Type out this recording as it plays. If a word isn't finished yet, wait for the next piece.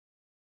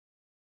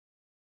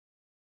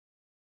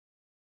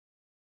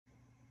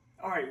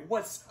All right,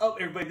 what's up,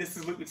 everybody? This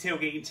is Luke with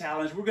Tailgating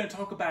Challenge. We're going to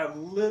talk about a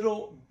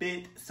little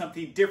bit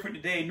something different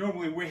today.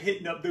 Normally, we're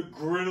hitting up the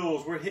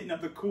grills, we're hitting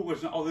up the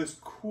coolers, and all those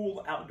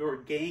cool outdoor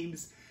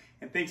games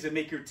and things that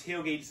make your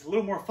tailgate just a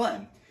little more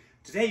fun.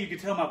 Today, you can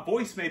tell my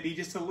voice may be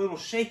just a little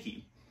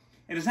shaky.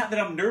 And it's not that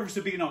I'm nervous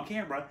of being on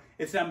camera,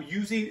 it's that I'm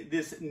using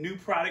this new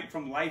product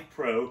from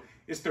Lifepro.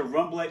 It's the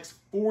Rumblex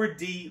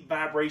 4D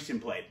vibration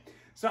plate.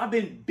 So I've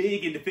been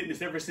big into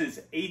fitness ever since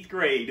 8th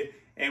grade.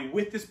 And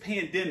with this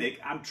pandemic,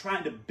 I'm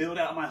trying to build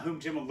out my home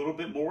gym a little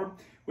bit more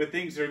with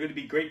things that are going to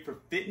be great for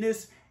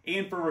fitness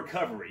and for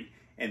recovery.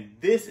 And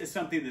this is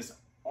something that's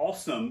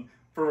awesome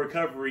for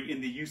recovery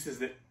in the uses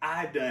that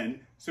I've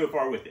done so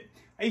far with it.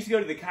 I used to go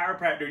to the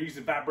chiropractor and use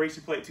the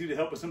vibration plate too to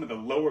help with some of the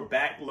lower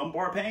back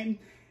lumbar pain.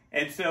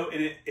 And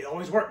it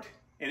always worked.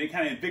 And it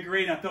kind of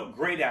invigorated and I felt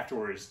great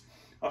afterwards.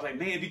 I was like,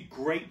 man, it'd be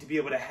great to be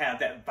able to have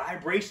that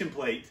vibration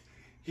plate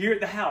here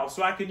at the house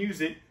so I can use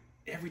it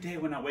every day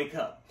when I wake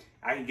up.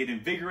 I can get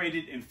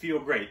invigorated and feel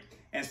great.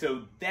 And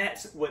so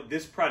that's what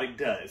this product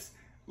does.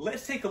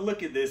 Let's take a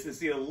look at this and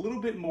see a little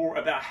bit more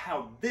about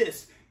how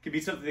this can be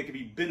something that can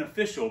be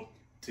beneficial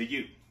to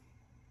you.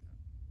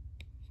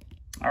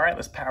 All right,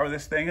 let's power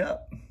this thing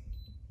up.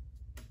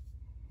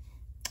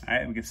 All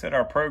right, we can set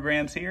our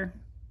programs here.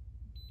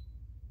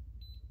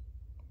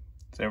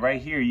 So right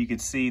here, you can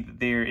see that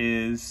there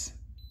is,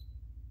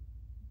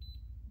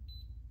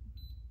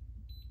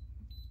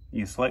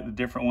 you can select the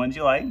different ones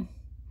you like.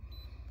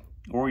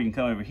 Or you can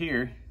come over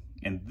here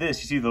and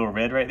this, you see the little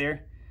red right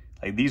there?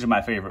 Like these are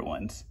my favorite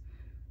ones.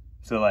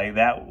 So like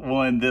that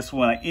one, this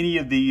one, like any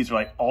of these are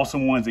like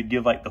awesome ones that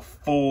give like the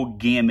full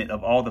gamut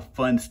of all the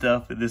fun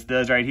stuff that this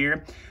does right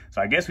here. So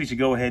I guess we should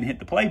go ahead and hit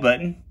the play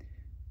button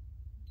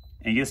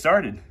and get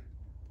started.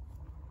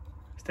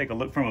 Let's take a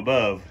look from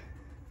above.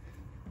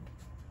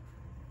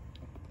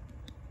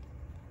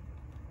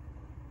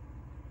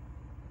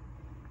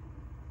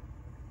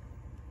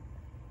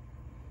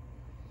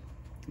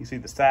 You see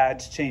the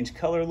sides change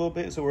color a little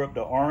bit, so we're up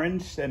to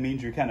orange. That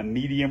means you're kind of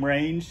medium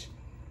range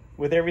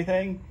with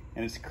everything.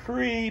 And it's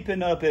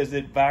creeping up as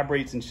it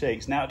vibrates and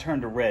shakes. Now it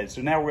turned to red.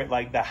 So now we're at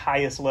like the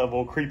highest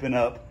level, creeping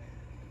up.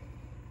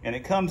 And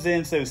it comes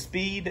in, so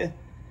speed,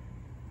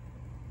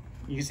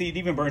 you can see it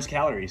even burns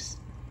calories.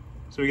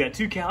 So we got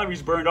 2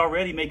 calories burned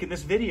already making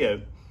this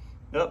video.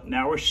 Oh,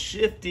 now we're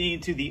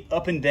shifting to the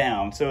up and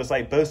down. So it's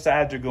like both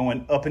sides are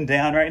going up and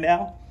down right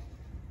now.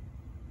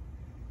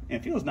 And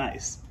it feels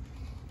nice.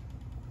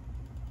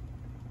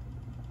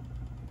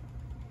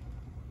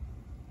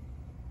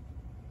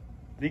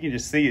 You can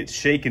just see it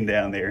shaking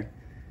down there.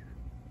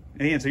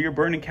 And again, so you're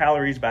burning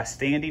calories by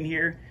standing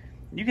here.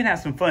 You can have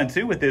some fun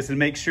too with this and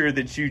make sure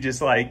that you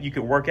just like, you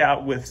can work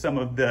out with some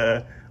of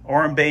the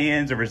arm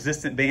bands or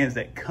resistant bands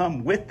that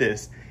come with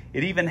this.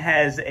 It even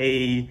has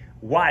a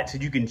watch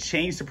that you can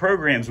change the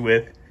programs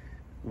with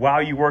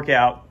while you work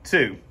out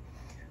too.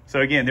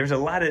 So again,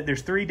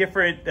 there's 3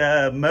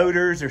 different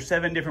motors or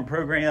 7 different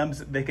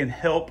programs that can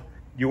help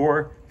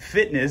your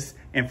fitness.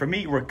 And for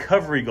me,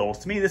 recovery goals.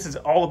 To me, this is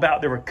all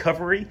about the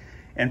recovery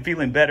and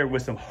feeling better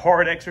with some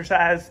hard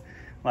exercise.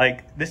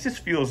 Like this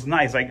just feels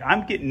nice. Like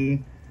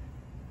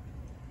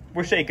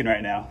we're shaking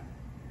right now.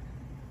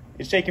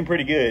 It's shaking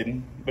pretty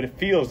good, but it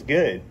feels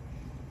good.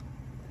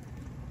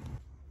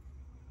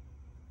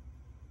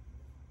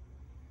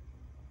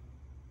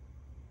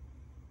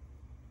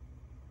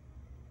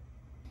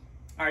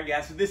 All right,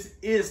 guys, so this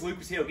is Luke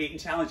with Tailgating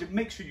Challenge.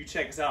 Make sure you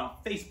check us out on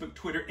Facebook,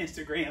 Twitter,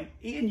 Instagram,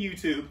 and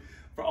YouTube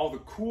for all the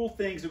cool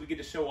things that we get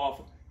to show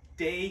off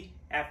day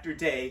after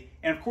day.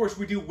 And of course,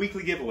 we do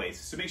weekly giveaways.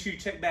 So make sure you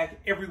check back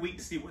every week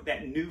to see what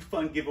that new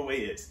fun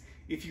giveaway is.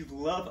 If you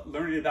love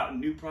learning about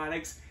new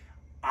products,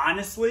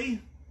 honestly,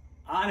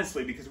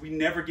 because we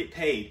never get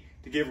paid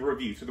to give a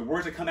review. So the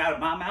words that come out of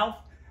my mouth,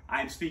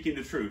 I am speaking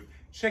the truth.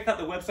 Check out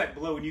the website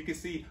below and you can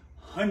see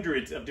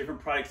hundreds of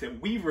different products that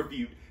we've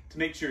reviewed to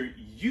make sure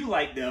you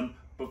like them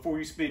before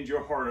you spend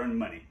your hard-earned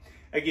money.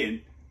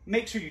 Again,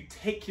 make sure you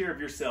take care of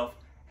yourself,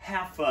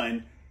 have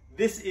fun.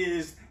 This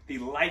is the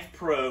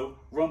Lifepro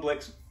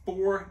Rumblex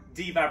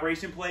 4D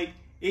vibration plate.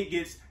 It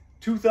gets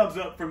 2 thumbs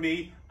up from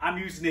me. I'm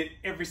using it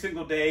every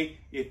single day.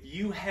 If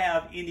you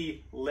have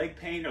any leg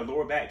pain or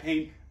lower back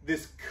pain,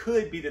 this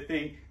could be the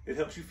thing that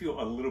helps you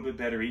feel a little bit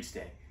better each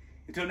day.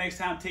 Until next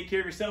time, take care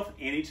of yourself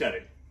and each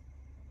other.